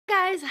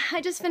guys,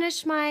 I just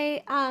finished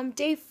my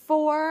day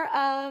 4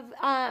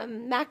 of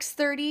Max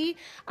 30.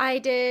 I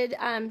did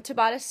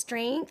Tabata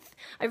strength.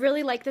 I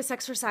really like this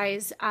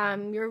exercise.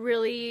 You're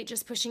really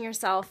just pushing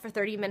yourself for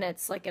 30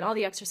 minutes like in all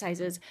the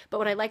exercises, but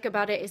what I like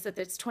about it is that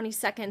it's 20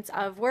 seconds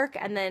of work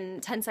and then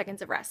 10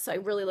 seconds of rest, so I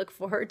really look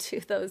forward to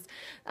those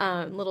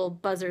little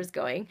buzzers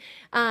going.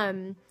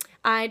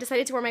 I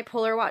decided to wear my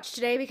Polar Watch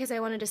today because I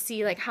wanted to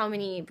see like how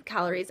many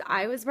calories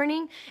I was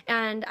burning,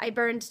 and I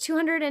burned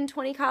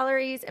 220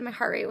 calories and my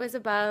heart rate was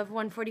above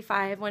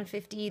 145,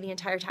 150 the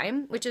entire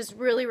time, which is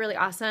really, really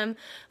awesome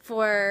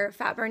for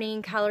fat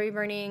burning, calorie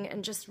burning,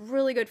 and just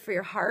really good for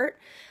your heart.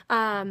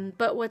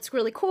 But what's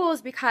really cool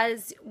is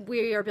because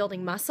we are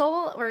building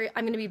muscle, or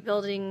I'm going to be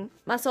building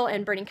muscle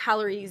and burning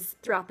calories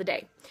throughout the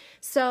day.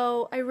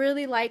 So I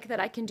really like that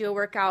I can do a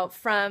workout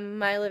from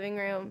my living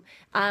room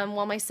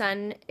while my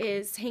son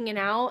is hanging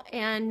out,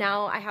 and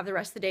now I have the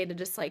rest of the day to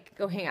just like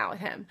go hang out with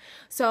him.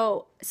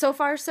 So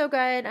far so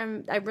good.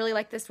 I really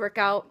like this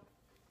workout.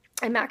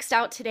 I maxed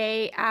out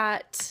today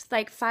at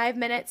like 5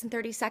 minutes and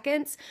 30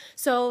 seconds.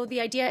 So the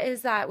idea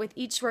is that with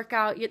each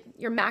workout,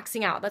 you're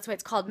maxing out. That's why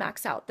it's called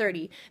Max Out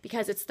 30,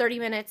 because it's 30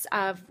 minutes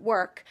of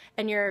work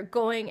and you're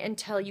going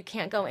until you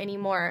can't go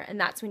anymore. And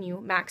that's when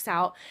you max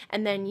out.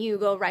 And then you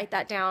go write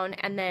that down.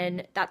 And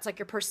then that's like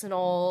your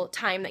personal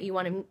time that you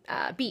want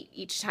to beat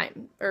each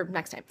time or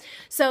next time.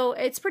 So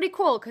it's pretty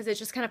cool because it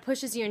just kind of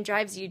pushes you and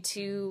drives you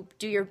to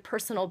do your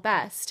personal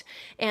best.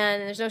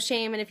 And there's no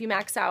shame. And if you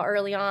max out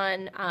early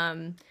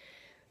on,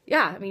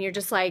 yeah, I mean, you're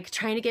just like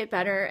trying to get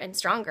better and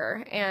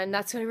stronger, and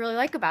that's what I really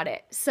like about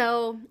it.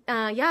 So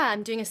yeah,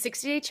 I'm doing a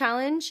 60-day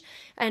challenge,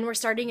 and we're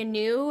starting a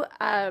new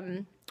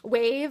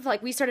wave.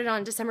 Like, we started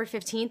on December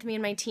 15th, me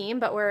and my team,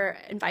 but we're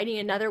inviting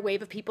another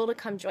wave of people to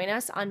come join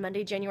us on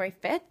Monday, January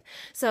 5th.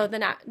 So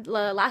the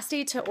last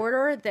day to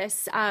order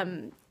this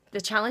the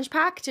challenge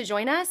pack to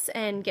join us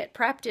and get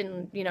prepped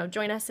and, you know,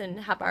 join us and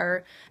have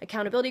our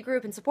accountability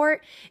group and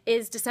support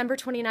is December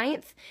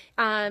 29th.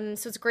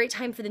 So it's a great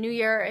time for the new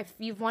year. If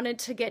you've wanted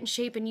to get in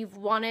shape and you've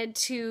wanted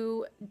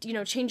to, you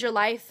know, change your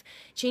life,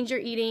 change your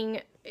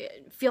eating,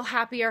 feel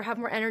happier, have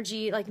more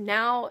energy, like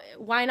now,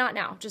 why not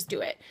now? Just do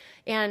it.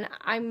 And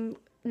I'm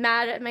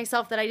mad at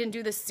myself that I didn't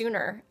do this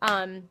sooner.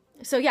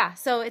 So yeah,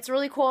 so it's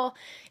really cool.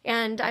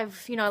 And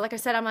I've, you know, like I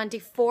said, I'm on day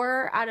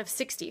 4 out of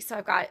 60. So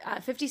I've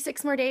got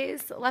 56 more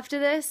days left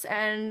of this,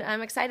 and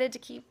I'm excited to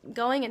keep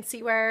going and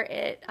see where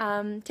it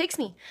takes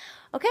me.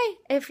 Okay,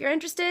 if you're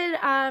interested,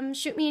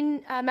 shoot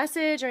me a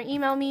message or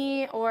email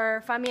me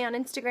or find me on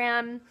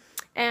Instagram.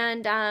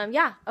 And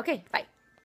yeah, okay, bye.